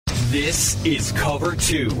This is Cover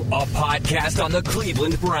 2, a podcast on the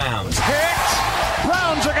Cleveland Browns. Hit!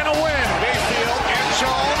 Browns are going to win. Mayfield, end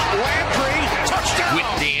zone, Landry, touchdown! With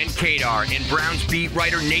Dan Kadar and Browns beat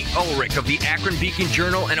writer Nate Ulrich of the Akron Beacon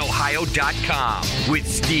Journal and Ohio.com. With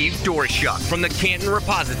Steve Dorshuk from the Canton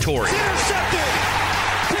Repository. It's intercepted!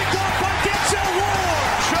 Picked off by Denzel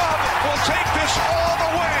Ward! Chubb will take this all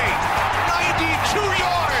the way. 92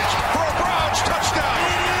 yards for a Browns touchdown.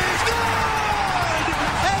 It is good!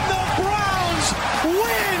 And the Browns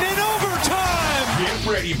win in overtime! Get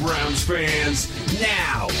ready, Browns fans.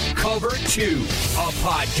 Now, Cover 2, a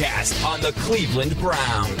podcast on the Cleveland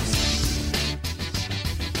Browns.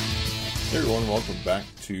 Hey everyone, welcome back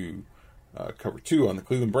to Cover 2 on the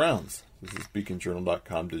Cleveland Browns. This is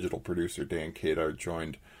BeaconJournal.com digital producer Dan Kadar,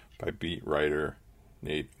 joined by beat writer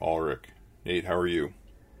Nate Ulrich. Nate, how are you?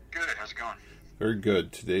 Good. How's it going? Very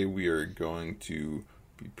good. Today we are going to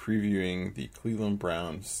be previewing the Cleveland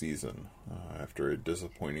Browns season after a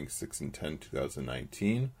disappointing 6-10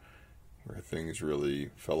 2019, where things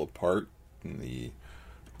really fell apart in the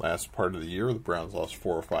last part of the year. The Browns lost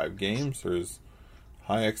 4 or 5 games. There's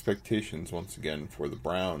high expectations once again for the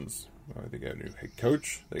Browns. They got a new head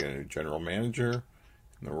coach, they got a new general manager,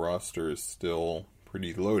 and the roster is still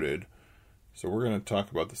pretty loaded. So we're going to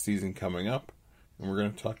talk about the season coming up, and we're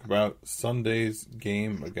going to talk about Sunday's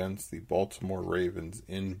game against the Baltimore Ravens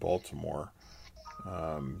in Baltimore.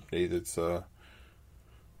 It's an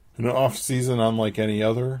off-season unlike any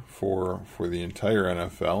other for the entire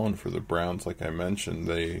NFL, and for the Browns, like I mentioned,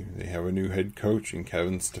 they have a new head coach in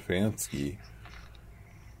Kevin Stefanski.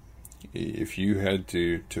 If you had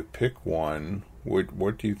to pick one,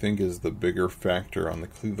 what do you think is the bigger factor on the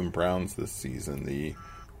Cleveland Browns this season? The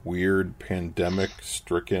weird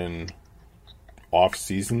pandemic-stricken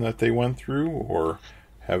off-season that they went through, or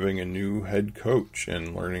having a new head coach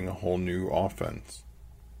and learning a whole new offense?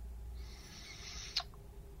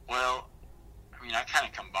 Well, I mean, I kind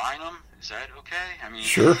of combine them. Is that okay? I mean,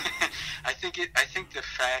 sure. I think the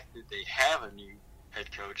fact that they have a new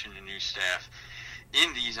head coach and a new staff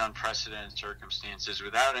in these unprecedented circumstances,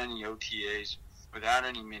 without any OTAs, without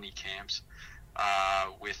any mini camps,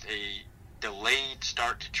 with a delayed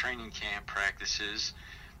start to training camp practices,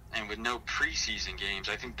 and with no preseason games,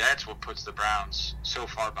 I think that's what puts the Browns so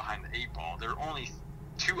far behind the 8 ball. There are only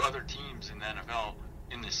 2 other teams in the NFL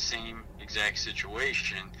in the same exact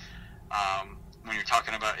situation. When you're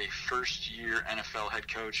talking about a first-year NFL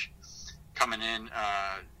head coach coming in,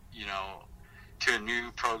 to a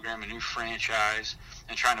new program, a new franchise,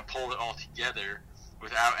 and trying to pull it all together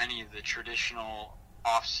without any of the traditional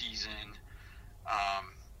off-season,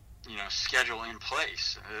 schedule in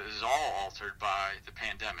place. It is all altered by the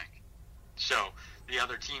pandemic. So the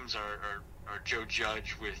other teams are Joe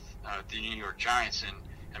Judge with the New York Giants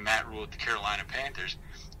and Matt Rule with the Carolina Panthers.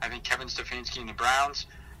 I think Kevin Stefanski and the Browns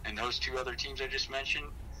and those 2 other teams I just mentioned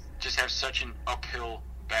just have such an uphill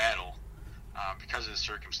battle because of the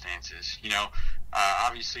circumstances.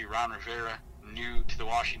 Obviously Ron Rivera, new to the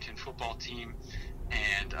Washington football team,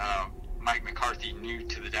 and Mike McCarthy, new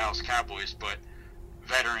to the Dallas Cowboys, but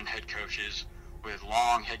veteran head coaches with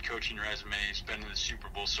long head coaching resumes, been in the Super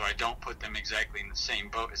Bowl, so I don't put them exactly in the same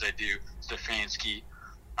boat as I do Stefanski,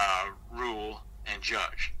 Rule, and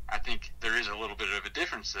Judge. I think there is a little bit of a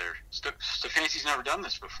difference there. Stefanski's never done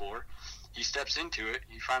this before. He steps into it.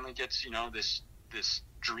 He finally gets, this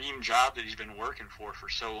dream job that he's been working for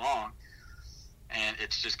so long, and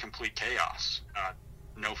it's just complete chaos.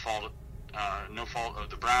 No fault of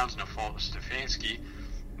the Browns, no fault of Stefanski.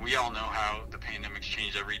 We all know how the pandemic's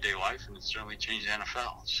changed everyday life, and it's certainly changed the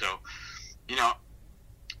NFL. So,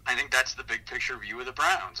 I think that's the big picture view of the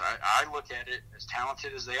Browns. I look at it, as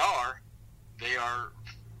talented as they are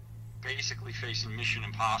basically facing mission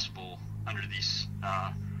impossible under these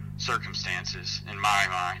circumstances, in my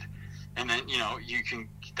mind. And then,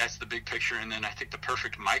 that's the big picture. And then I think the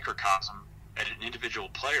perfect microcosm at an individual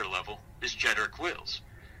player level is Jedrick Wills.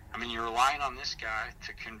 I mean, you're relying on this guy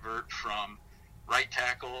to convert from right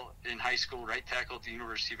tackle in high school, right tackle at the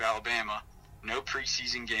University of Alabama, no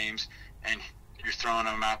preseason games, and you're throwing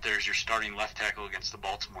him out there as your starting left tackle against the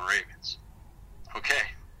Baltimore Ravens.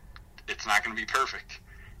 Okay, it's not going to be perfect.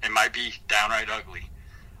 It might be downright ugly.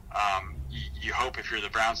 You hope, if you're the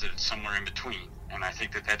Browns, that it's somewhere in between, and I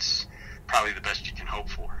think that's probably the best you can hope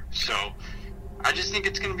for. So I just think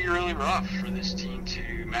it's going to be really rough for this team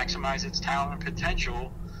to maximize its talent and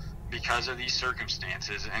potential because of these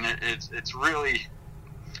circumstances, and it's really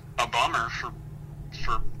a bummer for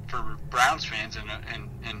Browns fans, and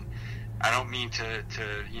I don't mean to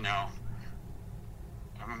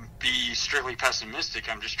be strictly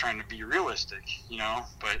pessimistic. I'm just trying to be realistic,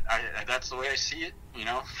 But that's the way I see it.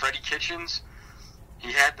 Freddie Kitchens,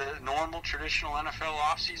 he had the normal, traditional NFL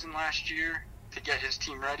offseason last year to get his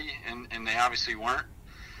team ready, and they obviously weren't.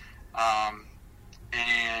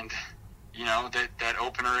 That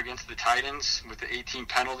opener against the Titans with the 18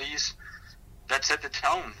 penalties, that set the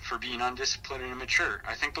tone for being undisciplined and immature.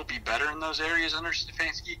 I think they'll be better in those areas under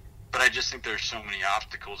Stefanski, but I just think there's so many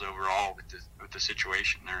obstacles overall with the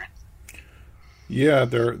situation they're in. Yeah,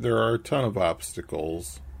 there are a ton of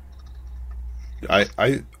obstacles.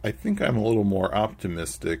 I think I'm a little more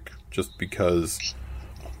optimistic just because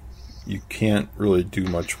you can't really do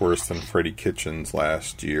much worse than Freddie Kitchens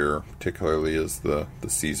last year, particularly as the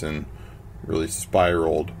season really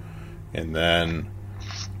spiraled. And then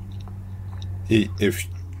if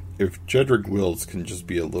Jedrick Wills can just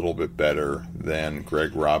be a little bit better than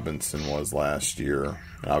Greg Robinson was last year,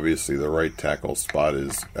 obviously the right tackle spot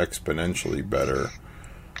is exponentially better.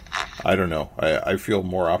 I don't know. I feel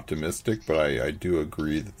more optimistic, but I do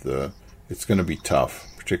agree that it's going to be tough,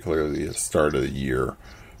 particularly at the start of the year.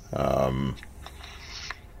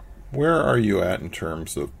 Where are you at in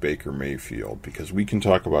terms of Baker Mayfield? Because we can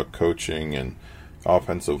talk about coaching and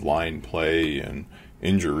offensive line play and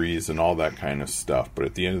injuries and all that kind of stuff, but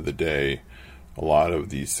at the end of the day, a lot of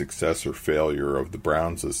the success or failure of the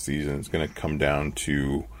Browns this season is going to come down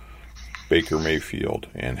to Baker Mayfield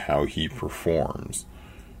and how he performs.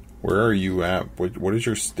 Where are you at? What is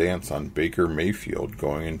your stance on Baker Mayfield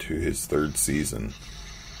going into his third season?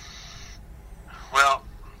 Well,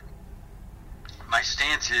 my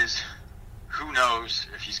stance is, who knows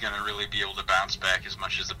if he's going to really be able to bounce back as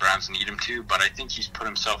much as the Browns need him to, but I think he's put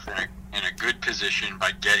himself in a good position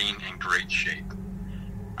by getting in great shape.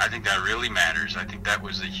 I think that really matters. I think that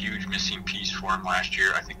was a huge missing piece for him last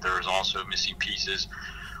year. I think there was also missing pieces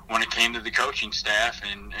when it came to the coaching staff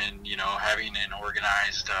and having an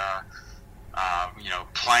organized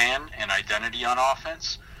plan and identity on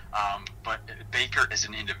offense. But Baker as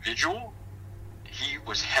an individual, he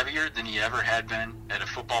was heavier than he ever had been at a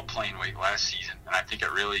football playing weight last season, and I think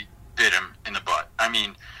it really bit him in the butt. I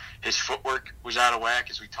mean, his footwork was out of whack,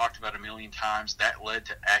 as we talked about a million times. That led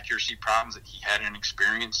to accuracy problems that he hadn't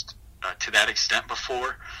experienced to that extent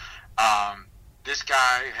before. This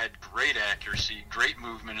guy had great accuracy, great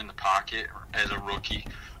movement in the pocket as a rookie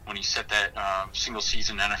when he set that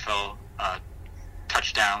single-season NFL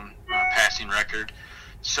touchdown passing record.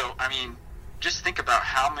 So, I mean, just think about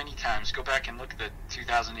how many times, go back and look at the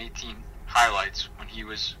 2018 highlights when he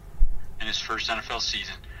was in his first NFL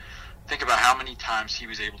season. Think about how many times he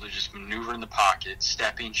was able to just maneuver in the pocket,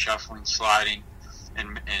 stepping, shuffling, sliding,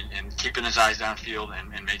 and keeping his eyes downfield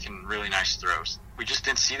and making really nice throws. We just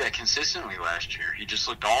didn't see that consistently last year. He just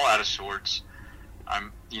looked all out of sorts.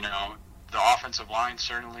 The offensive line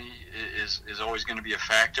certainly is always going to be a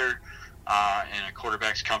factor in a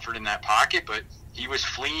quarterback's comfort in that pocket, but he was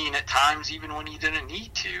fleeing at times even when he didn't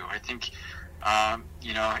need to. I think,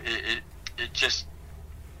 it just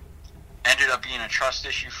ended up being a trust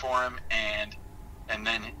issue for him, and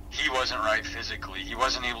then he wasn't right physically. He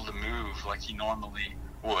wasn't able to move like he normally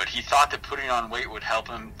would. He thought that putting on weight would help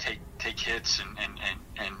him take hits and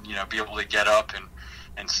be able to get up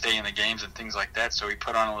and stay in the games and things like that, so he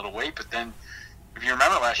put on a little weight. But then, if you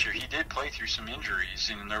remember last year, he did play through some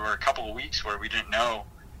injuries, and there were a couple of weeks where we didn't know,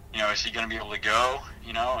 is he going to be able to go,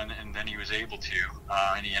 and then he was able to,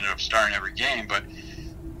 and he ended up starting every game. But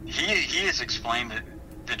he has explained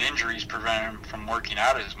that injuries prevent him from working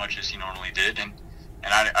out as much as he normally did, and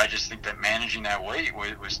I just think that managing that weight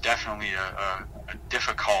was definitely a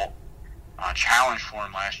difficult challenge for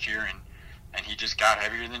him last year, and he just got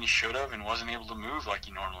heavier than he should have and wasn't able to move like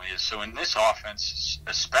he normally is. So in this offense,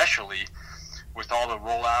 especially with all the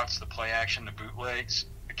rollouts, the play action, the bootlegs,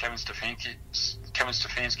 Kevin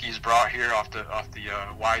Stefanski has brought here off the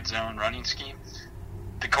wide zone running scheme,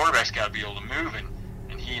 the quarterback's got to be able to move, and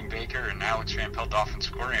he and Baker and Alex Van Pelt, the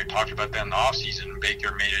offensive coordinator, talked about that in the offseason, and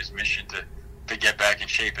Baker made it his mission to get back in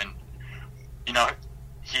shape. And,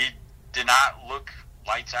 he did not look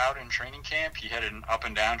lights out in training camp. He had an up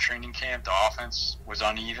and down training camp. The offense was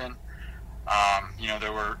uneven.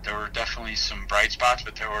 There were definitely some bright spots,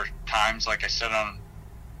 but there were times, like I said on,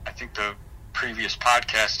 I think the previous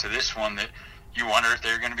podcast to this one, that you wonder if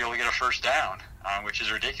they're going to be able to get a first down, which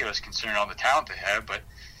is ridiculous considering all the talent they have. But,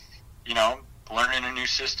 learning a new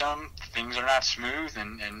system, things are not smooth,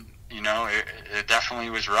 and it definitely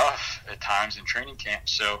was rough at times in training camp.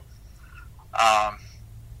 So, I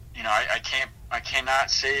cannot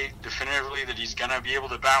say definitively that he's going to be able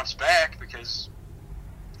to bounce back because,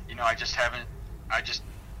 I just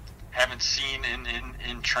haven't seen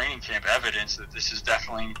in training camp evidence that this is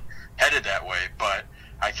definitely headed that way. But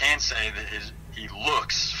I can say that he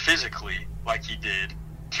looks physically like he did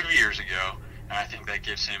 2 years ago, and I think that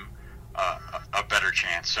gives him a better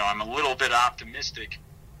chance. So I'm a little bit optimistic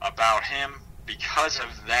about him because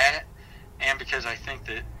of that, and because I think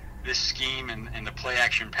that this scheme and the play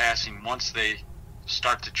action passing, once they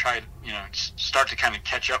start to kind of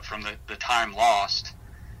catch up from the time lost,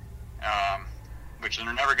 which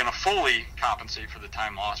they're never going to fully compensate for the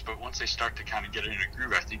time lost, but once they start to kind of get in a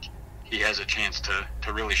groove, I think he has a chance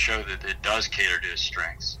to really show that it does cater to his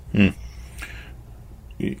strengths.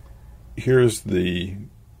 Here's the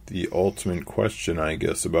ultimate question, I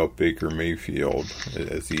guess, about Baker Mayfield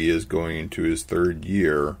as he is going into his third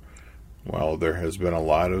year. While there has been a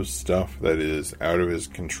lot of stuff that is out of his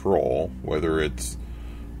control, whether it's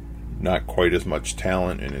not quite as much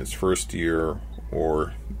talent in his first year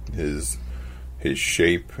or his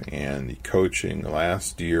shape and the coaching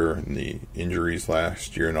last year and the injuries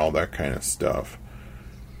last year and all that kind of stuff,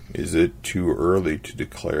 is it too early to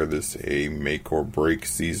declare this a make or break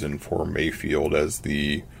season for Mayfield as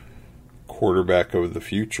the quarterback of the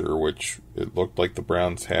future, which it looked like the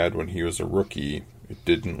Browns had when he was a rookie? It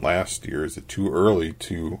didn't last year. Is it too early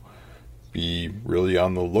to be really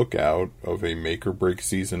on the lookout of a make or break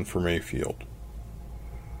season for Mayfield?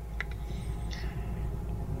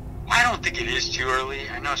 I don't think it is too early.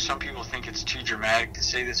 I know some people think it's too dramatic to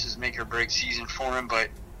say this is make or break season for him, but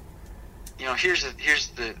here's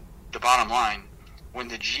the bottom line. When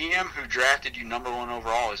the GM who drafted you number 1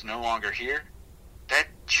 overall is no longer here, that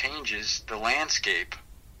changes the landscape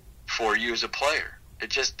for you as a player. It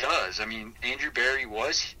just does. I mean, Andrew Berry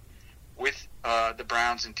was with the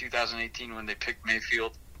Browns in 2018 when they picked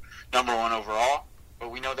Mayfield number 1 overall, but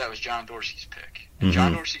we know that was John Dorsey's pick. And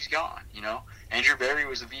John Dorsey's gone, Andrew Berry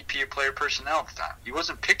was the VP of player personnel at the time. He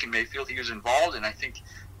wasn't picking Mayfield. He was involved, and I think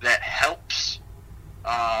that helps,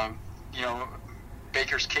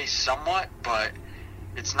 Baker's case somewhat, but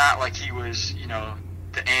it's not like he was,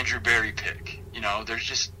 the Andrew Berry pick. There's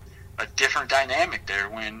just a different dynamic there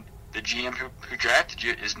when the GM who drafted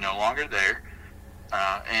you is no longer there,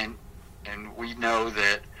 and we know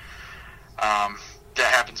that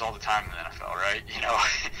that happens all the time in the NFL, right?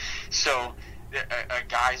 So a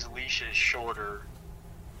guy's leash is shorter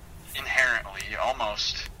inherently,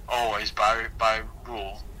 almost always by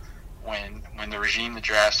rule, when the regime that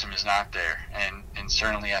drafts him is not there, and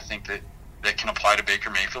certainly I think that can apply to Baker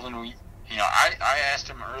Mayfield. And I asked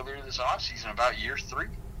him earlier this offseason about year 3.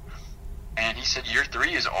 And he said year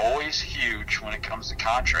 3 is always huge when it comes to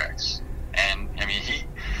contracts. And I mean,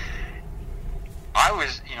 I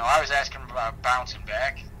was asking him about bouncing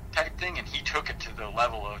back type thing, and he took it to the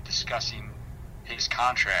level of discussing his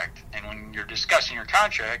contract. And when you're discussing your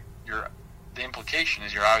contract, the implication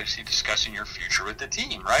is you're obviously discussing your future with the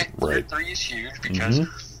team, right? Year 3 is huge because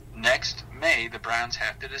next May the Browns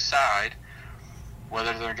have to decide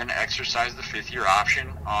whether they're going to exercise the 5th-year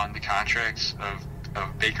option on the contracts of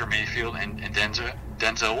Baker Mayfield and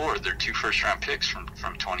Denzel Ward, their 2 first-round picks from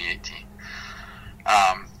 2018.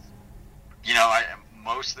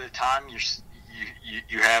 Most of the time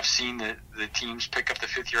you have seen the teams pick up the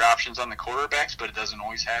 5th-year options on the quarterbacks, but it doesn't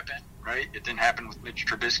always happen, right? It didn't happen with Mitch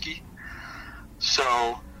Trubisky.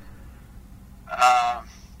 So, I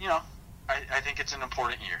think it's an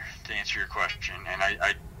important year to answer your question, and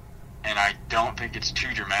I don't think it's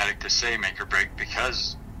too dramatic to say make or break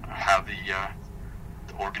because of how the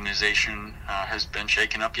organization has been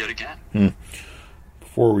shaken up yet again.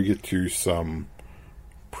 Before we get to some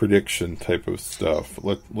prediction type of stuff,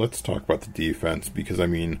 let's talk about the defense, because I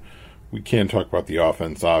mean, we can talk about the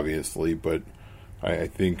offense obviously, but I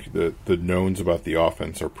think the knowns about the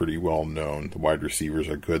offense are pretty well known. The wide receivers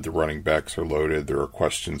are good, the running backs are loaded. There are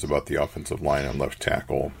questions about the offensive line on left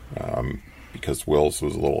tackle because Wills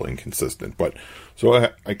was a little inconsistent, but so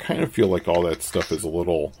I kind of feel like all that stuff is a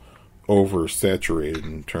little oversaturated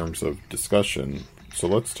in terms of discussion. So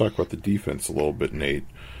let's talk about the defense a little bit, Nate.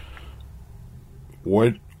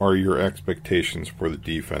 What are your expectations for the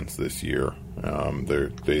defense this year?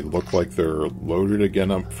 They look like they're loaded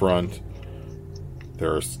again up front.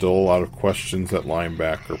 There are still a lot of questions at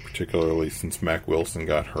linebacker, particularly since Mack Wilson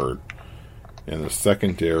got hurt. And the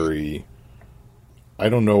secondary, I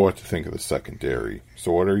don't know what to think of the secondary.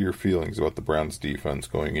 So what are your feelings about the Browns defense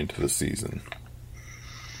going into the season?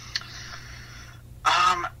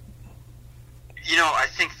 I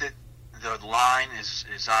think that the line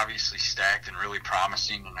is obviously stacked and really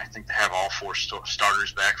promising, and I think to have all 4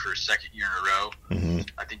 starters back for a second year in a row,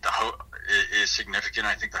 I think the hope is significant.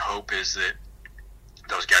 I think the hope is that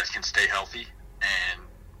those guys can stay healthy and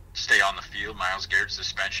stay on the field. Myles Garrett's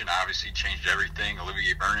suspension obviously changed everything.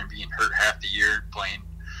 Olivier Vernon being hurt half the year, playing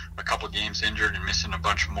a couple games injured and missing a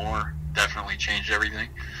bunch more, definitely changed everything.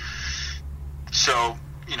 So,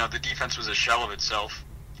 the defense was a shell of itself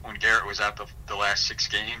when Garrett was out the last 6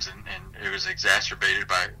 games, and it was exacerbated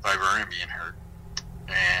by Vernon being hurt.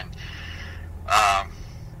 And,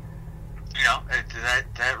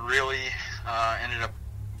 that really ended up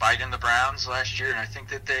biting the Browns last year, and I think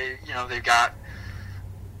that they got,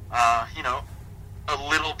 a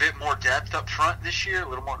little bit more depth up front this year, a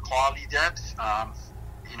little more quality depth,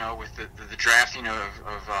 with the drafting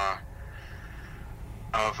of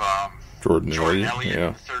Jordan Elliott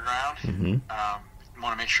in the 3rd round. Mm-hmm. I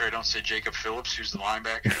want to make sure I don't say Jacob Phillips, who's the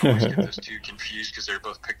linebacker. I always get those two confused because they're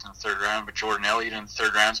both picked in the 3rd round. But Jordan Elliott in the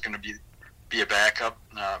 3rd round is going to be a backup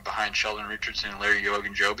behind Sheldon Richardson and Larry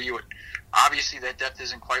Ogunjobi. Obviously, that depth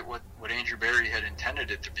isn't quite what Andrew Berry had intended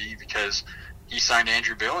it to be, because he signed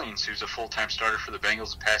Andrew Billings, who's a full-time starter for the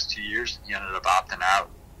Bengals the past 2 years. He ended up opting out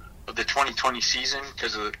of the 2020 season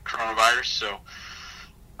because of the coronavirus. So,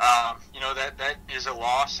 that is a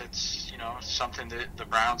loss. It's, something that the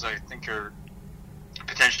Browns, I think, are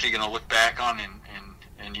potentially going to look back on and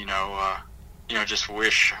just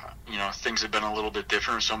wish, things have been a little bit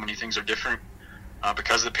different. So many things are different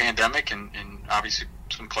because of the pandemic, and obviously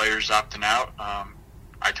some players opting out.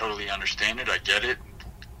 I totally understand it. I get it.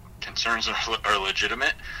 Concerns are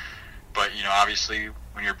legitimate. But, obviously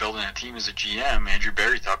when you're building a team as a GM, Andrew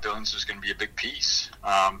Berry thought Billings was going to be a big piece.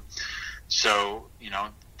 So,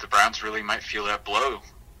 the Browns really might feel that blow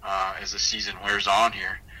as the season wears on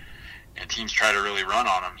here and teams try to really run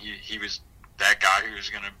on him. He was that guy who was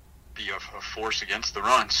going to be a force against the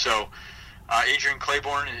run. So Adrian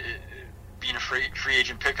Claiborne being a free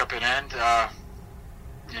agent pickup at end,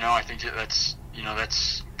 I think that's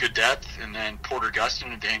good depth. And then Porter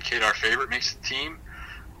Gustin, and Dan Kadar favorite, makes the team.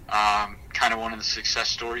 Kind of one of the success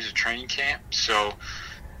stories of training camp. So,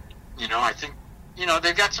 I think,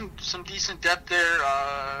 they've got some decent depth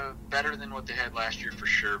there, better than what they had last year for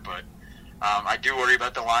sure. But I do worry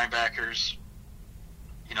about the linebackers.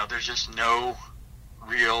 There's just no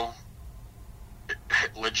real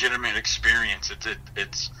legitimate experience.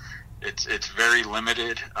 It's very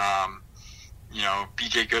limited.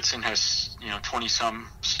 B.J. Goodson has 20-some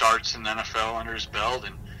starts in the NFL under his belt,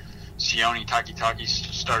 and Sione Takitaki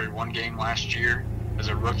started 1 game last year as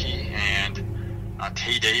a rookie, and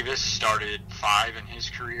Tay Davis started 5 in his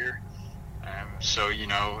career. So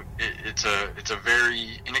it's a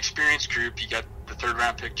very inexperienced group. You got the 3rd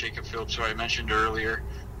round pick Jacob Phillips, who I mentioned earlier.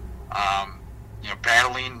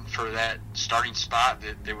 Battling for that starting spot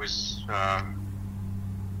that was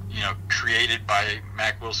created by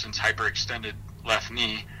Mack Wilson's hyperextended left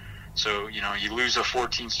knee. So you lose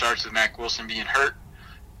 14 starts with Mack Wilson being hurt,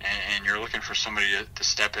 and you're looking for somebody to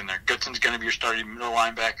step in there. Goodson's going to be your starting middle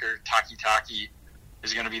linebacker. Takitaki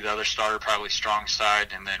is going to be the other starter, probably strong side,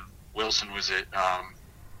 and then Wilson was at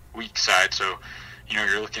weak side. So,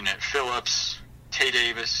 you're looking at Phillips, Tay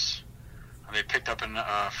Davis. They picked up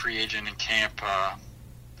a free agent in camp,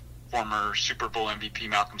 former Super Bowl MVP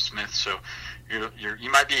Malcolm Smith. So you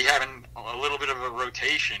might be having a little bit of a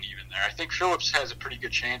rotation even there. I think Phillips has a pretty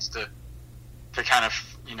good chance to kind of,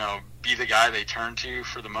 be the guy they turn to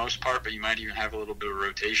for the most part, but you might even have a little bit of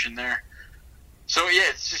rotation there. So, yeah,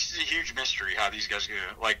 it's just a huge mystery how these guys go.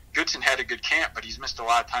 Like, Goodson had a good camp, but he's missed a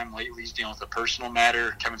lot of time lately. He's dealing with a personal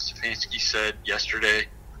matter. Kevin Stefanski said yesterday,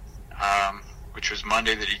 which was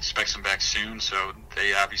Monday, that he expects him back soon. So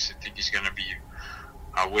they obviously think he's going to be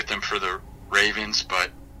with them for the Ravens. But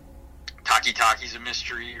Takitaki's a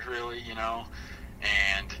mystery, really,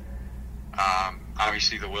 and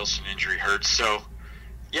obviously the Wilson injury hurts. So,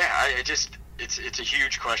 yeah, it's a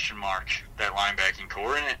huge question mark, that linebacking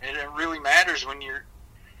core, and it really matters when you're,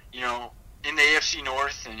 in the AFC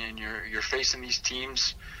North and you're facing these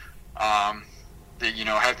teams that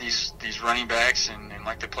have these running backs and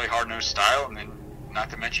like to play hard-nosed style, and then not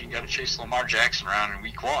to mention you got to chase Lamar Jackson around in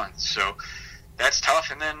Week 1, so that's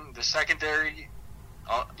tough. And then the secondary,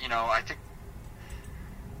 I think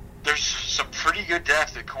there's some pretty good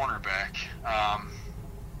depth at cornerback.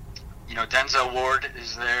 Denzel Ward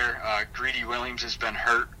is there. Greedy Williams has been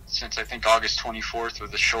hurt since, I think, August 24th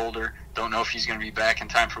with a shoulder. Don't know if he's going to be back in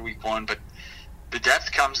time for Week 1, but the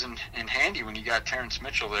depth comes in handy when you got Terrence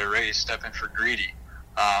Mitchell there ready to step in for Greedy,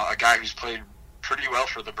 a guy who's played pretty well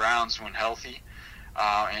for the Browns when healthy,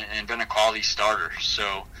 and been a quality starter.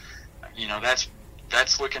 So,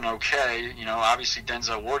 that's looking okay. Obviously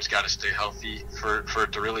Denzel Ward's got to stay healthy for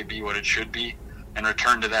it to really be what it should be and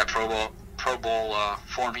return to that Pro Bowl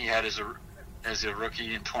form he had as a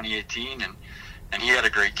rookie in 2018, and he had a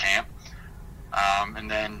great camp. And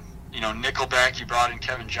then Nickelback, you brought in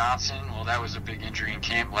Kevin Johnson. Well, that was a big injury in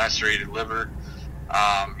camp, lacerated liver.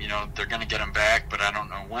 They're going to get him back, but I don't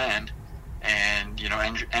know when. And,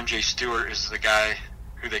 MJ Stewart is the guy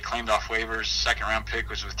who they claimed off waivers. Second-round pick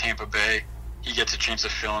was with Tampa Bay. He gets a chance to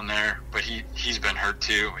fill in there, but he's been hurt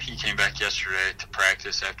too. He came back yesterday to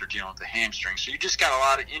practice after dealing with the hamstring. So you just got a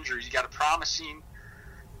lot of injuries. You got a promising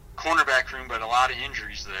cornerback room, but a lot of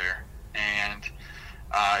injuries there. And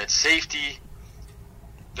at safety,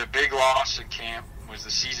 the big loss in camp was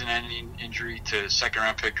the season-ending injury to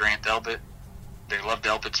second-round pick Grant Delpit. They loved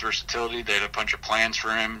Delpit's versatility. They had a bunch of plans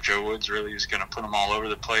for him. Joe Woods really was going to put him all over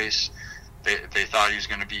the place. They thought he was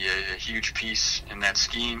going to be a huge piece in that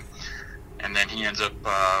scheme. And then he ends up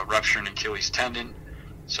rupturing an Achilles tendon.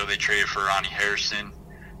 So they traded for Ronnie Harrison,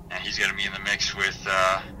 and he's going to be in the mix with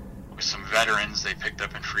some veterans they picked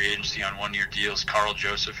up in free agency on one-year deals, Carl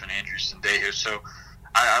Joseph and Andrew Sendejo. So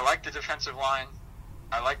I like the defensive line.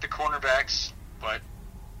 I like the cornerbacks, but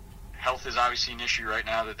health is obviously an issue right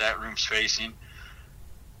now that room's facing.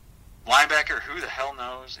 Linebacker, who the hell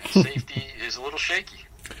knows, and safety is a little shaky.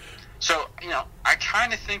 So, I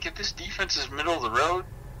kind of think if this defense is middle of the road,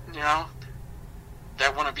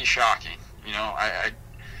 that wouldn't be shocking.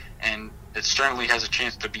 And it certainly has a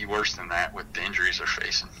chance to be worse than that with the injuries they're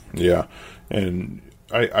facing. Yeah, and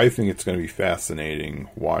I think it's going to be fascinating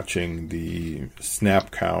watching the snap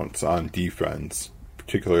counts on defense,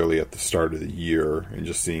 particularly at the start of the year, and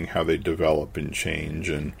just seeing how they develop and change.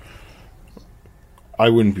 And I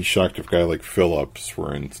wouldn't be shocked if a guy like Phillips,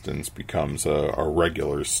 for instance, becomes a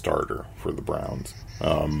regular starter for the Browns.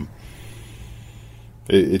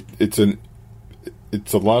 It's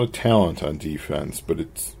a lot of talent on defense, but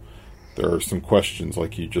there are some questions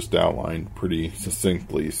like you just outlined pretty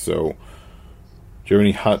succinctly. So, do you have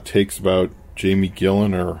any hot takes about Jamie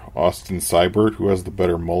Gillen or Austin Seibert? Who has the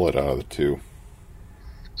better mullet out of the two?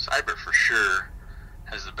 Seibert for sure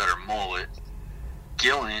has the better mullet.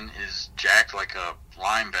 Gillen is jacked like a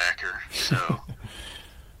linebacker, so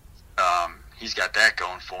he's got that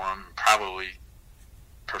going for him. Probably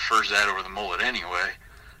prefers that over the mullet anyway.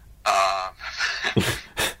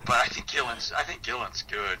 But I think Gillen's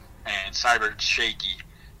good, and Seibert's shaky,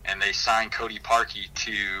 and they signed Cody Parkey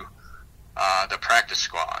to the practice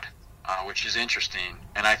squad, which is interesting.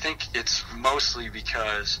 And I think it's mostly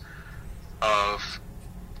because of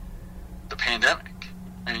the pandemic.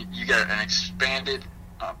 I mean, you got an expanded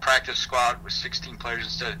practice squad with 16 players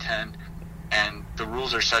instead of 10, and the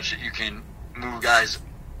rules are such that you can move guys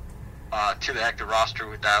to the active roster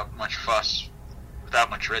without much fuss,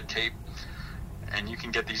 without much red tape, and you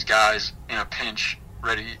can get these guys in a pinch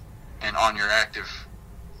ready and on your active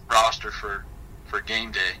roster for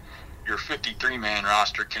game day. Your 53-man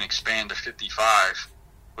roster can expand to 55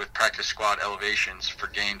 with practice squad elevations for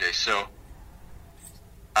game day. So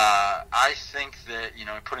I think that,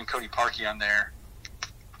 putting Cody Parkey on there,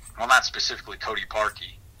 well, not specifically Cody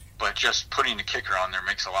Parkey, but just putting the kicker on there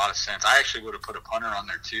makes a lot of sense. I actually would have put a punter on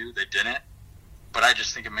there too. They didn't. But I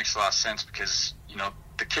just think it makes a lot of sense because,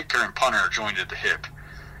 the kicker and punter are joined at the hip.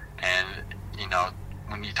 And,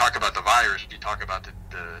 when you talk about the virus, you talk about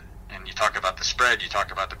and you talk about the spread, you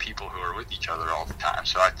talk about the people who are with each other all the time.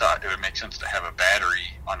 So I thought it would make sense to have a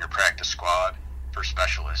battery on your practice squad for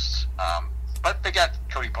specialists. But they got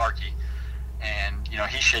Cody Parkey, and,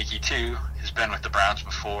 he's shaky too. He's been with the Browns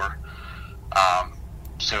before.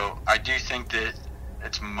 So I do think that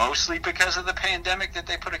it's mostly because of the pandemic that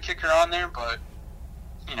they put a kicker on there, but,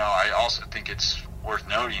 I also think it's worth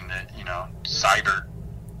noting that, Seibert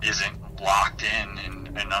isn't locked in and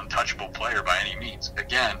an untouchable player by any means.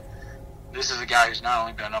 Again, this is a guy who's not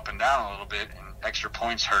only been up and down a little bit, and extra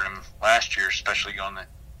points hurt him last year, especially going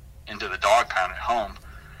into the dog pound at home,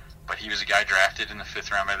 but he was a guy drafted in the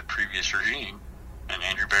 5th round by the previous regime, and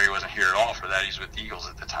Andrew Berry wasn't here at all for that. He's with the Eagles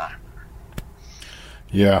at the time.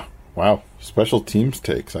 Yeah. Wow. Special teams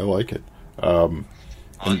takes. I like it.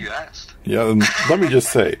 You asked. Yeah, and let me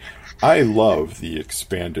just say, I love the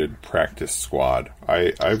expanded practice squad.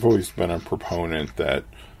 I've always been a proponent that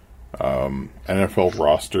NFL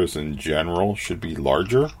rosters in general should be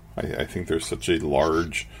larger. I think there's such a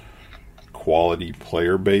large quality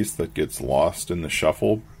player base that gets lost in the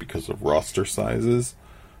shuffle because of roster sizes.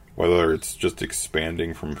 Whether it's just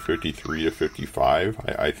expanding from 53 to 55,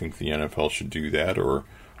 I think the NFL should do that, or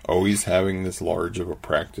always having this large of a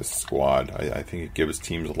practice squad. I think it gives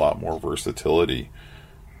teams a lot more versatility.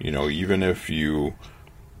 Even if you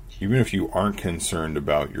aren't concerned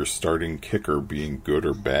about your starting kicker being good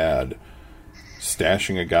or bad,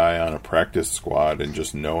 stashing a guy on a practice squad and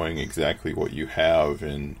just knowing exactly what you have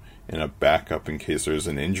in a backup in case there's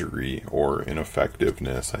an injury or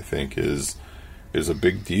ineffectiveness, I think is is a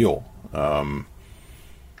big deal.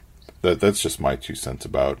 That's just my 2 cents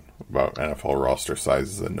about NFL roster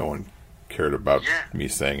sizes that no one cared about me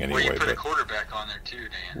saying anyway. Well, you put a quarterback on there too,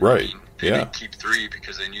 Dan. Right. I mean, they didn't keep 3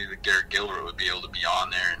 because they knew that Garrett Gilbert would be able to be on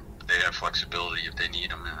there, and they have flexibility if they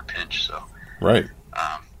need him in a pinch. So. Right.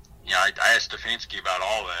 I asked Stefanski about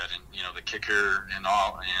all that, and the kicker and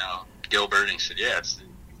all, Gilbert, and he said,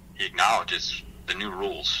 he acknowledges the new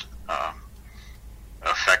rules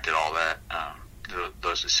affected all that,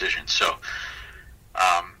 those decisions. So,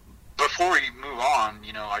 before we move on,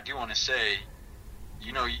 I do want to say,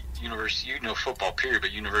 football period,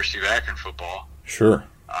 but University of Akron football, sure,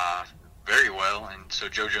 very well, and so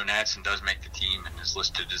JoJo Natson does make the team and is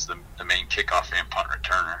listed as the main kickoff and punt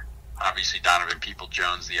returner. Obviously, Donovan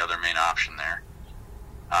Peoples-Jones, the other main option there.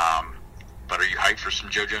 But are you hyped for some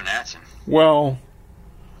JoJo Natson? Well,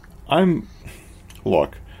 I'm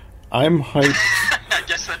hyped. I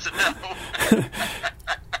guess that's a no.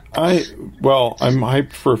 I'm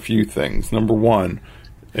hyped for a few things. Number one,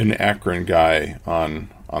 an Akron guy on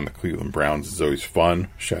the Cleveland Browns is always fun.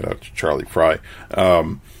 Shout out to Charlie Fry.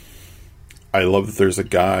 I love that there's a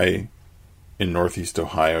guy in Northeast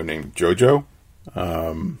Ohio named JoJo.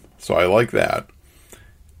 So I like that.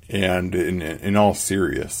 And in all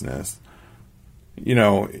seriousness,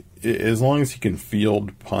 as long as he can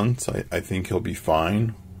field punts, I think he'll be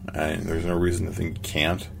fine. And there's no reason to think he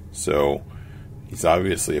can't. So he's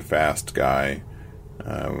obviously a fast guy,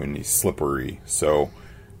 and he's slippery. So,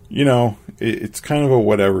 it's kind of a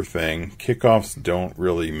whatever thing. Kickoffs don't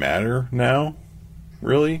really matter now,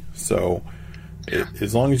 really. So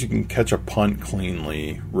as long as you can catch a punt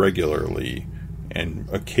cleanly, regularly, and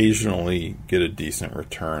occasionally get a decent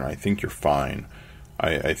return, I think you're fine.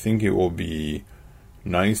 I think it will be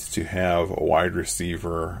nice to have a wide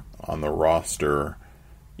receiver on the roster,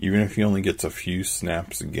 even if he only gets a few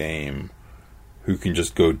snaps a game, who can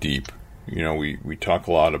just go deep. We talk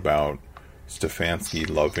a lot about Stefanski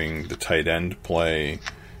loving the tight end play,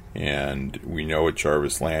 and we know what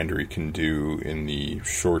Jarvis Landry can do in the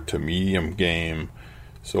short to medium game.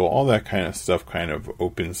 So all that kind of stuff kind of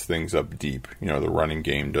opens things up deep. The running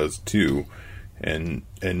game does too. And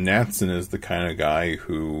Natson is the kind of guy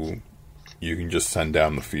who you can just send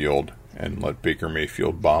down the field and let Baker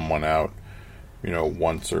Mayfield bomb one out,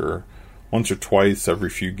 once or twice every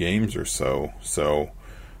few games or so. So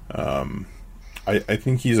I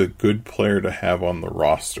think he's a good player to have on the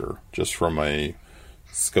roster, just from a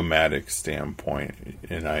schematic standpoint.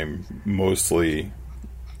 And I'm mostly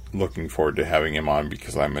looking forward to having him on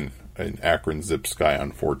because I'm an Akron Zips guy,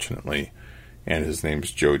 unfortunately, and his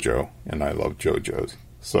name's JoJo, and I love JoJos.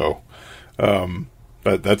 So,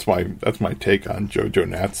 but that's my take on JoJo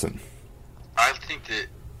Natson. I think that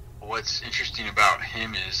what's interesting about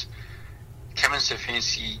him is Kevin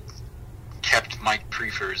Stefanski kept Mike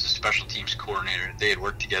Prefer as the special teams coordinator. They had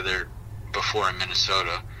worked together before in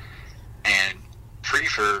Minnesota, and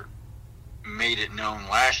Prefer made it known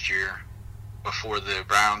last year before the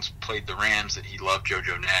Browns played the Rams that he loved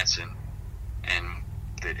JoJo Natson and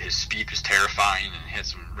that his speed was terrifying, and he had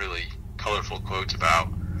some really colorful quotes about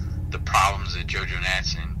the problems that JoJo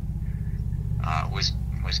Natson was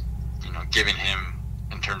giving him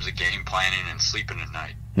in terms of game planning and sleeping at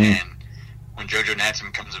night. And when JoJo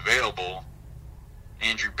Natson becomes available,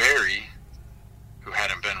 Andrew Berry, who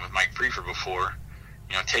hadn't been with Mike Prefer before,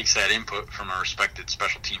 takes that input from a respected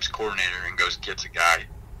special teams coordinator and goes gets a guy,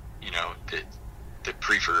 that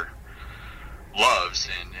Prefer loves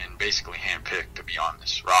and basically handpicked to be on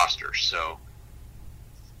this roster. So,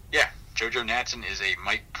 yeah, JoJo Natson is a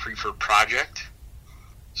Mike Prefer project.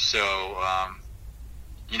 So,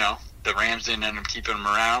 the Rams didn't end up keeping him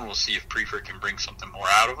around. We'll see if Prefer can bring something more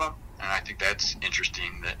out of him. And I think that's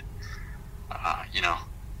interesting that,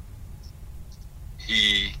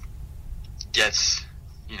 he gets,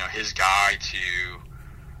 his guy to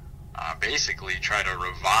basically try to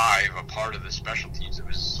revive a part of the special teams that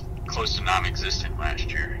was close to non-existent last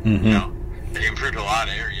year. Mm-hmm. They improved a lot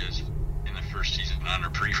of areas in the first season under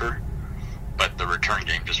Prefer, but the return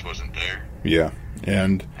game just wasn't there. Yeah,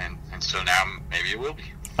 and so now maybe it will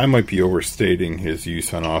be. I might be overstating his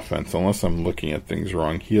use on offense, unless I'm looking at things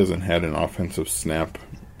wrong. He hasn't had an offensive snap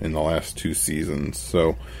in the last 2 seasons,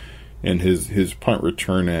 so, and his punt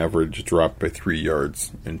return average dropped by 3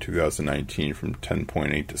 yards in 2019 from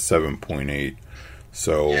 10.8 to 7.8.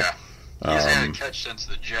 So yeah, he hasn't had a catch since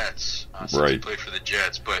the Jets, since he played for the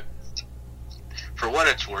Jets. But for what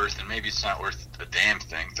it's worth, and maybe it's not worth a damn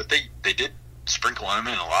thing, but they did sprinkle him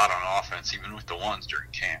in a lot on offense, even with the ones during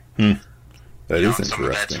camp. That is interesting. Some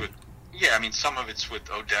of that's some of it's with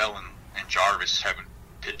Odell and Jarvis having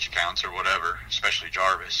pitch counts or whatever, especially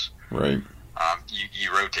Jarvis. Right.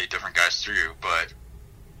 You rotate different guys through, but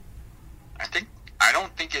I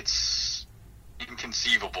don't think it's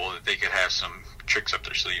inconceivable that they could have some tricks up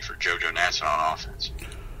their sleeve for JoJo Natson on offense.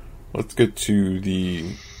 Let's get to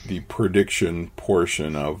the prediction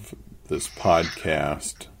portion of this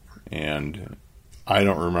podcast, and I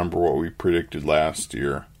don't remember what we predicted last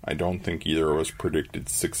year. I don't think either of us predicted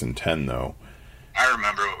 6-10 though. I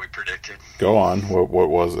remember what we predicted. Go on. What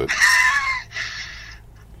was it?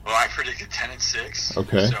 Well, I predicted 10-6.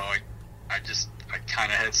 Okay. So I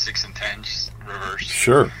kind of had 6-10, just reversed.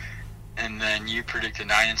 Sure. And then you predicted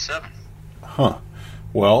 9-7. Huh.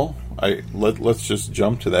 Well, let's just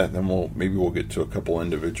jump to that, and then we'll get to a couple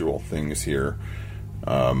individual things here.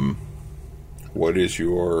 What is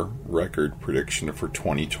your record prediction for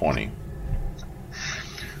 2020?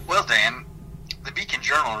 Well, Dan, the Beacon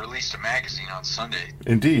Journal released a magazine on Sunday.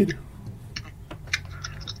 Indeed.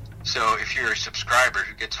 So if you're a subscriber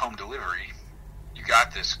who gets home delivery, you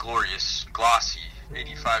got this glorious, glossy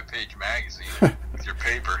 85-page magazine with your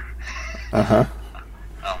paper. Uh-huh.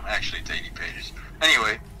 Actually, it's 80 pages.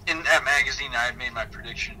 Anyway, in that magazine, I had made my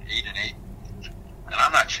prediction 8-8, and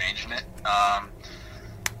I'm not changing it.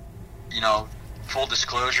 Full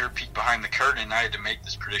disclosure, peek behind the curtain, I had to make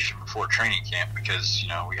this prediction before training camp because,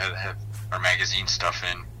 we had to have our magazine stuff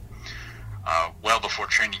in well before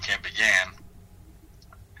training camp began.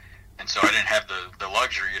 And so I didn't have the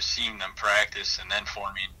luxury of seeing them practice and then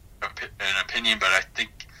forming an opinion, but I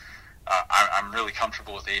think I'm really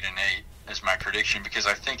comfortable with 8-8 as my prediction because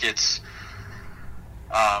I think it's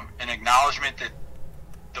an acknowledgement that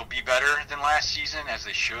they'll be better than last season, as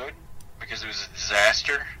they should, because it was a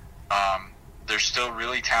disaster. They're still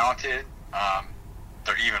really talented.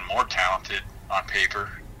 They're even more talented on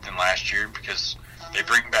paper than last year because they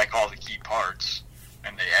bring back all the key parts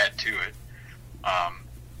and they add to it.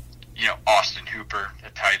 Austin Hooper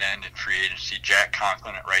at tight end in free agency, Jack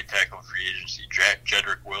Conklin at right tackle in free agency,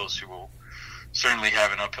 Jedrick Wills, who will certainly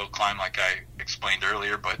have an uphill climb like I explained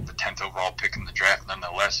earlier, but the 10th overall pick in the draft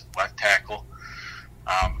nonetheless, left tackle.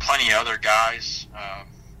 Plenty of other guys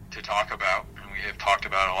to talk about, and we have talked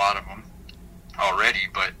about a lot of them already,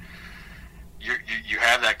 but you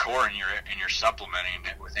have that core and you're supplementing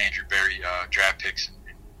it with Andrew Berry draft picks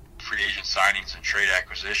and free agent signings and trade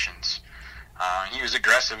acquisitions. He was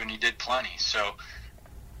aggressive and he did plenty. So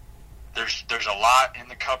there's a lot in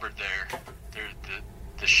the cupboard there.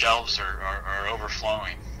 The shelves are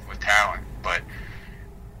overflowing with talent, but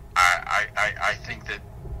I think that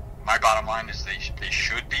my bottom line is they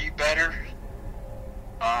should be better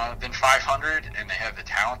than 500, and they have the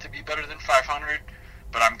talent to be better than 500.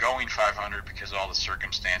 But I'm going 500 because of all the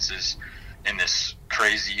circumstances in this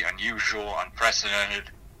crazy, unusual,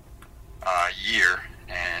 unprecedented year,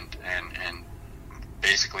 and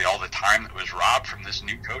basically all the time that was robbed from this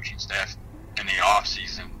new coaching staff in the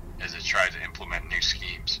offseason as it tried to implement new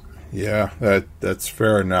schemes. Yeah, that's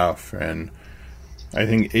fair enough, and I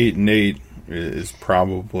think 8-8 is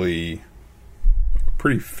probably a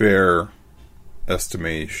pretty fair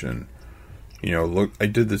estimation. Look, I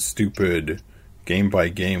did this stupid game by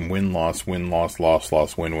game win loss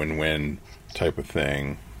loss win type of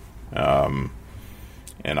thing, and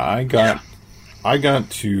I got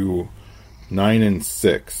to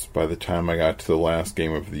 9-6 by the time I got to the last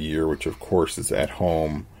game of the year, which of course is at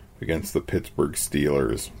home against the Pittsburgh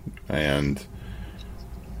Steelers, and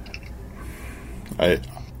I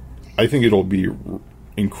think it'll be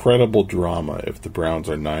incredible drama if the Browns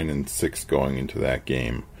are 9-6 going into that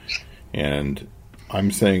game, and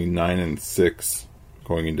I'm saying 9-6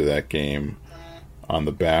 going into that game on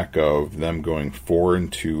the back of them going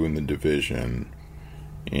 4-2 in the division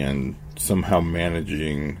and somehow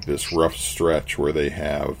managing this rough stretch where they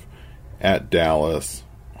have at Dallas,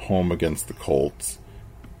 home against the Colts,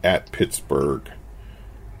 at Pittsburgh,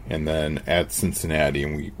 and then at Cincinnati,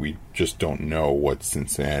 and we just don't know what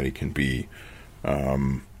Cincinnati can be.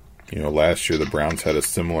 Last year the Browns had a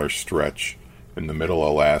similar stretch in the middle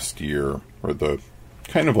of last year, or the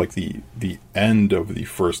kind of like the end of the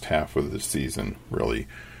first half of the season, really,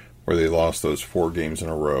 where they lost those 4 games in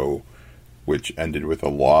a row, which ended with a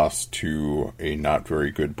loss to a not very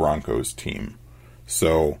good Broncos team.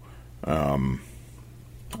 So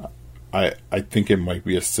I think it might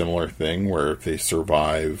be a similar thing where if they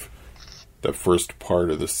survive the first part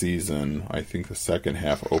of the season, I think the second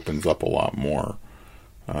half opens up a lot more.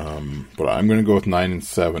 But I'm going to go with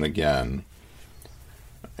 9-7 again.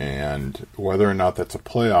 And whether or not that's a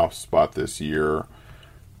playoff spot this year,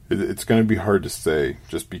 it's going to be hard to say,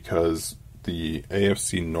 just because the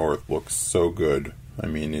AFC North looks so good. I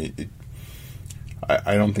mean,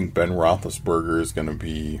 I don't think Ben Roethlisberger is going to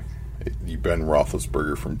be the Ben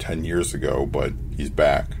Roethlisberger from 10 years ago, but he's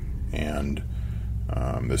back. And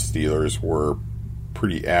the Steelers were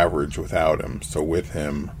pretty average without him. So with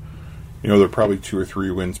him, they're probably 2 or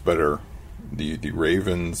 3 wins better. The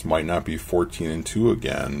Ravens might not be 14-2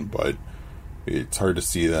 again, but it's hard to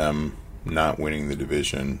see them not winning the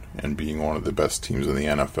division and being one of the best teams in the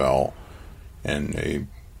NFL and a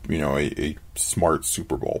smart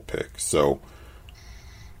Super Bowl pick. So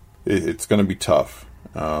it's going to be tough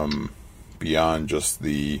beyond just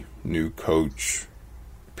the new coach,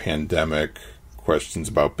 pandemic, questions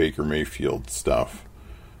about Baker Mayfield stuff.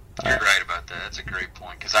 You're right about that. That's a great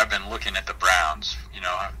point, because I've been looking at the Browns,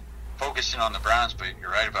 I'm focusing on the Browns, but you're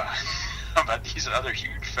right about these other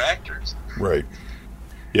huge factors. Right.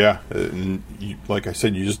 Yeah. And like I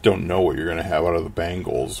said, you just don't know what you're going to have out of the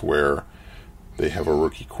Bengals, where they have a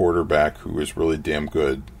rookie quarterback who is really damn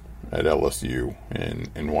good at LSU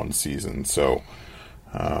in one season. So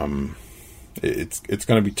it's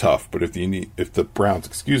going to be tough. But if the Browns,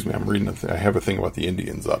 excuse me, I have a thing about the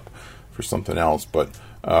Indians up for something else. But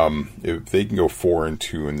if they can go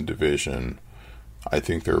 4-2 in the division, I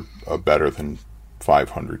think they're a better than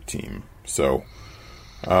 500 team. So,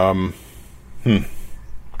 I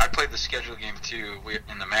played the schedule game too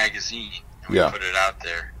in the magazine. And we put it out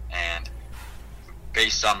there, and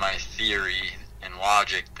based on my theory and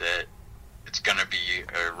logic that it's going to be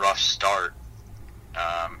a rough start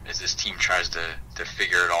as this team tries to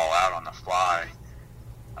figure it all out on the fly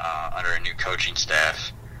under a new coaching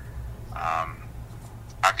staff.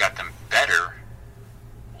 I've got them better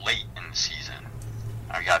late in the season.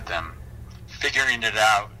 I got them figuring it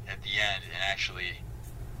out at the end and actually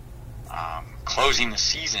closing the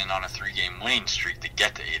season on a 3-game winning streak to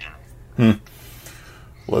get to 8-0.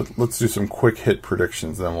 Let's do some quick hit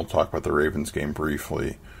predictions, then we'll talk about the Ravens game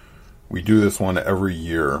briefly. We do this one every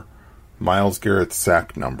year. Myles Garrett's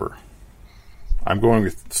sack number. I'm going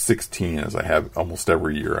with 16, as I have almost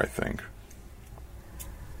every year, I think.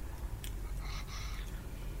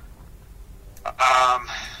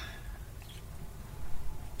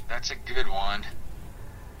 That's a good one.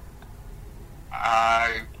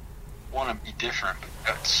 I want to be different,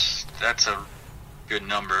 but that's a good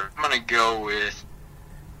number. I'm going to go with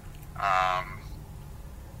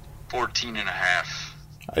 14.5.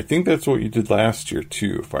 I think that's what you did last year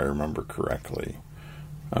too, if I remember correctly.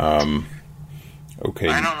 Okay.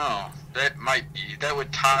 I don't know. That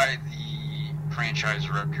would tie the franchise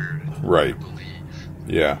record. Right. I believe.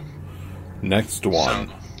 Yeah. Next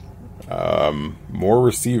one. More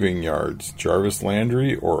receiving yards, Jarvis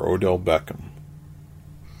Landry or Odell Beckham?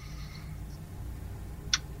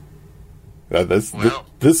 This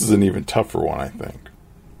is an even tougher one, I think.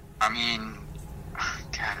 I mean,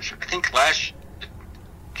 gosh, I think last year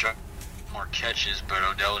more catches, but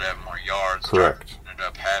Odell would have more yards. Correct. Ended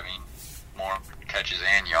up having more catches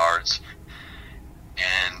and yards.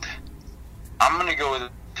 And I'm going to go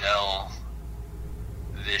with Odell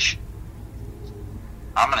this year.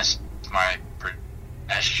 I'm going to my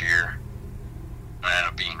last year I ended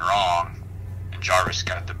up being wrong, and Jarvis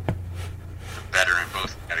got the better in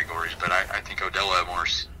both categories, but I think Odell will have more,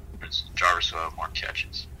 Jarvis will have more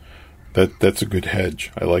catches. That's a good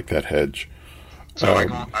hedge. I like that hedge. So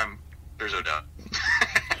there's Odell.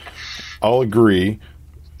 I'll agree.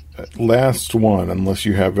 Last one, unless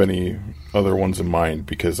you have any other ones in mind,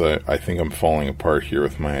 because I think I'm falling apart here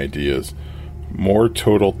with my ideas. More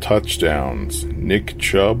total touchdowns, Nick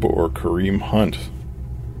Chubb or Kareem Hunt?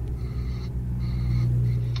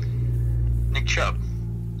 Nick Chubb.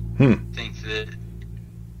 I think that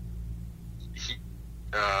he,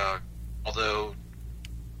 although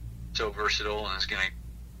so versatile and is going to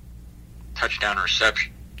touchdown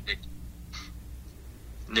reception,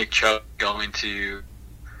 Nick Chubb going to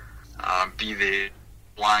be the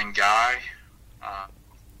line guy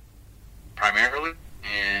primarily,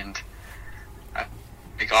 and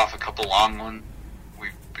pick off a couple long ones.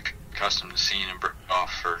 We've become accustomed to seeing him break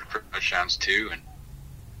off for touchdowns too, and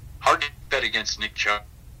hard to bet against Nick Chubb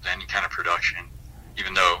with any kind of production,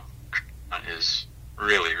 even though is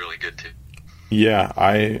really, really good too. Yeah,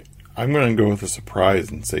 I'm going to go with a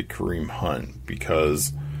surprise and say Kareem Hunt,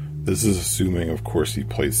 because this is assuming, of course, he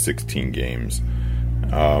plays 16 games.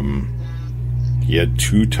 He had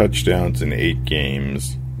 2 touchdowns in 8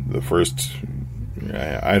 games. The first,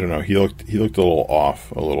 I don't know, he looked a little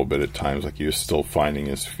off a little bit at times, like he was still finding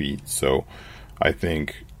his feet. So I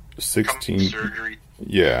think 16 surgery.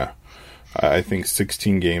 Yeah. I think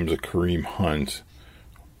 16 games of Kareem Hunt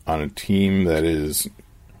on a team that is,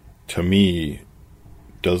 to me,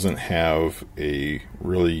 doesn't have a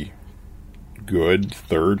really good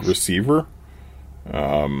third receiver.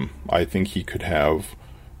 I think he could have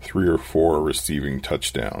 3 or 4 receiving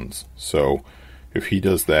touchdowns. So if he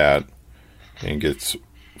does that and gets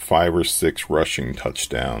 5 or 6 rushing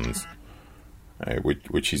touchdowns,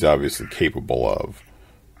 which he's obviously capable of,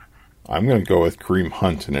 I'm going to go with Kareem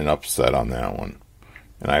Hunt in an upset on that one.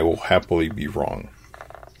 And I will happily be wrong.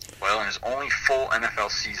 Well, in his only full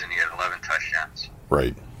NFL season, he had 11 touchdowns.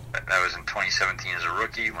 Right. That was in 2017 as a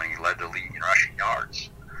rookie when he led the league in rushing yards.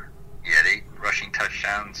 He had 8 rushing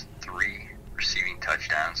touchdowns, 3 receiving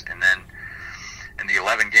touchdowns. And then in the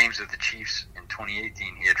 11 games with the Chiefs in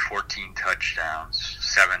 2018, he had 14 touchdowns,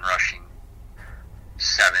 7 rushing,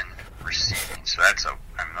 7 receiving. So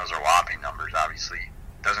those are whopping numbers, obviously.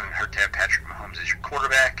 Doesn't hurt to have Patrick Mahomes as your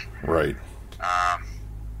quarterback. Right.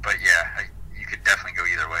 But yeah, you could definitely go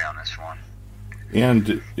either way on this one.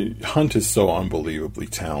 And Hunt is so unbelievably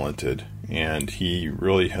talented, and he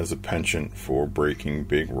really has a penchant for breaking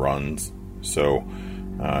big runs. So,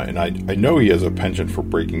 and I know he has a penchant for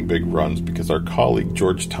breaking big runs because our colleague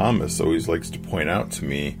George Thomas always likes to point out to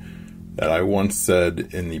me that I once said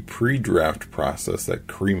in the pre-draft process that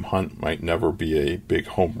Kareem Hunt might never be a big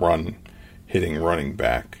home run hitting running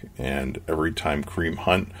back, and every time Kareem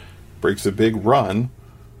Hunt breaks a big run,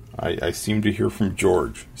 I seem to hear from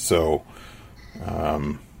George. So,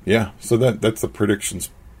 so that's the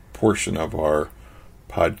predictions portion of our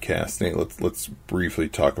podcast. Nate, let's briefly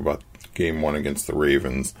talk about Game 1 against the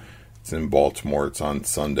Ravens. It's in Baltimore. It's on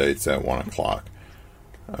Sunday. It's at 1 o'clock.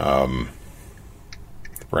 The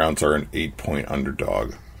Browns are an 8-point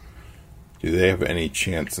underdog. Do they have any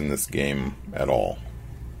chance in this game at all?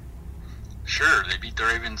 Sure, they beat the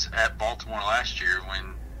Ravens at Baltimore last year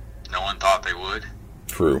when no one thought they would.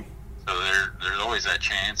 True. So there's always that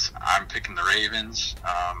chance. I'm picking the Ravens.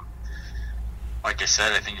 Like I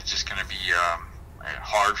said, I think it's just going to be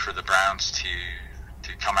hard for the Browns to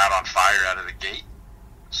come out on fire out of the gate.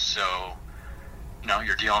 So,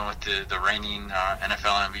 you're dealing with the reigning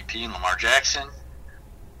NFL MVP in Lamar Jackson.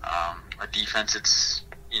 A defense that's,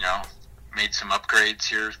 made some upgrades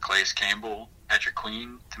here. Calais Campbell, Patrick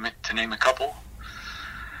Queen, to name a couple.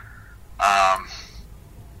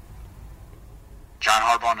 John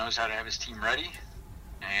Harbaugh knows how to have his team ready,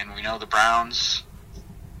 and we know the Browns,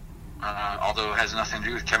 although it has nothing to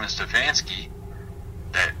do with Kevin Stefanski,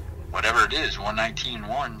 that whatever it is,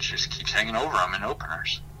 119-1 just keeps hanging over them in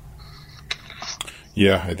openers.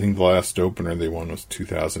 Yeah, I think the last opener they won was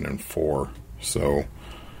 2004, so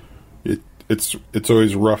it's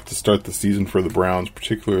always rough to start the season for the Browns,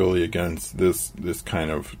 particularly against this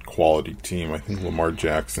kind of quality team. I think Lamar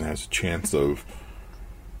Jackson has a chance of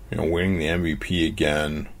winning the MVP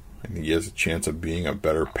again. I think he has a chance of being a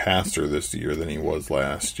better passer this year than he was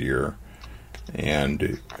last year.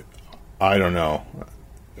 And I don't know.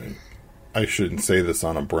 I shouldn't say this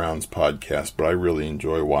on a Browns podcast, but I really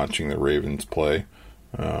enjoy watching the Ravens play.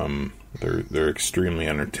 They're extremely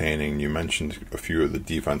entertaining. You mentioned a few of the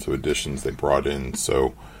defensive additions they brought in,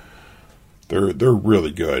 so they're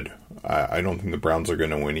really good. I don't think the Browns are going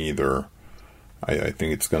to win either. I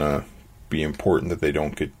think it's going to be important that they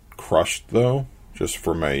don't get crushed, though, just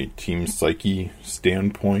from a team psyche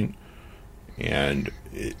standpoint. And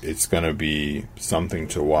it's going to be something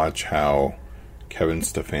to watch how Kevin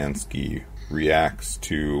Stefanski reacts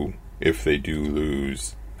to, if they do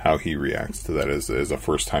lose, how he reacts to that as a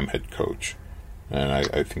first-time head coach. And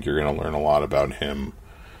I think you're going to learn a lot about him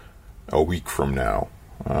a week from now.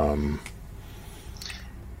 Yeah,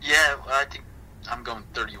 I think I'm going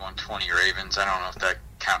 31-20 Ravens. I don't know if that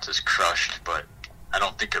counts as crushed, but I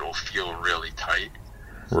don't think it will feel really tight.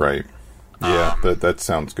 Right. Yeah, that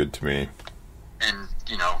sounds good to me. And,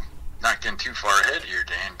 not getting too far ahead here,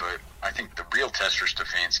 Dan, but I think the real test for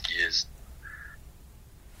Stefanski is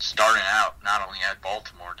starting out not only at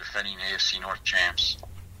Baltimore, defending AFC North champs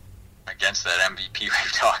against that MVP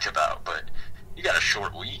we've talked about, but you got a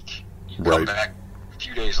short week. You come back a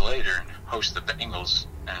few days later and host the Bengals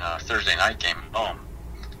in a Thursday night game at home.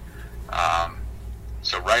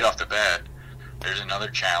 So right off the bat, there's another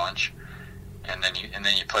challenge, and then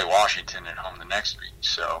you play Washington at home the next week.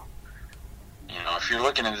 So, if you're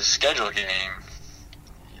looking at the schedule game,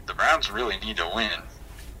 the Browns really need to win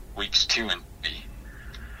weeks 2 and 3.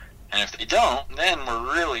 And if they don't, then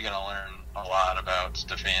we're really going to learn a lot about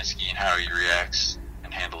Stefanski and how he reacts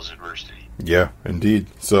and handles adversity. Yeah, indeed.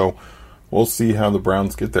 So we'll see how the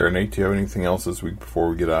Browns get there. Nate, do you have anything else this week before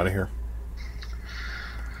we get out of here?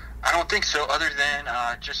 I don't think so, other than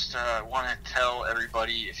just want to tell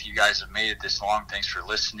everybody, if you guys have made it this long, thanks for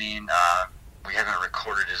listening. We haven't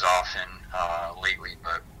recorded as often lately,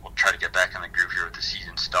 but we'll try to get back on the groove here with the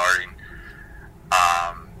season starting.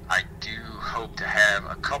 I do hope to have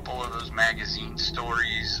a couple of those magazine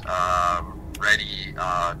stories ready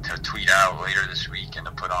to tweet out later this week and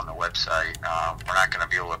to put on the website. We're not going to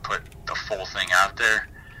be able to put the full thing out there,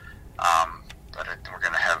 but we're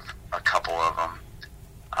going to have a couple of them.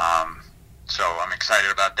 So I'm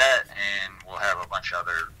excited about that, and we'll have a bunch of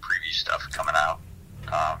other preview stuff coming out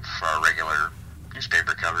for our regular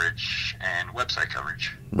newspaper coverage and website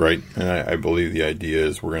coverage. Right, and I believe the idea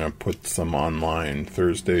is we're going to put some online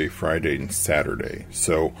Thursday, Friday, and Saturday.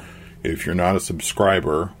 So if you're not a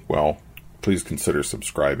subscriber, well, please consider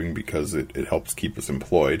subscribing because it helps keep us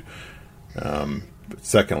employed. But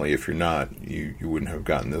secondly, if you're not, you wouldn't have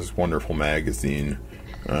gotten this wonderful magazine.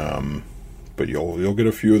 But you'll get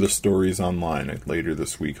a few of the stories online later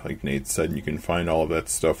this week, like Nate said. And you can find all of that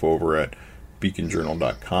stuff over at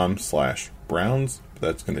beaconjournal.com/Browns.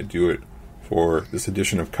 That's going to do it for this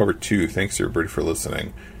edition of Cover 2. Thanks everybody for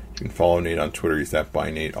listening. You can follow Nate on Twitter. He's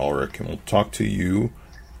 @ByNateUlrich, and we'll talk to you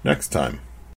next time.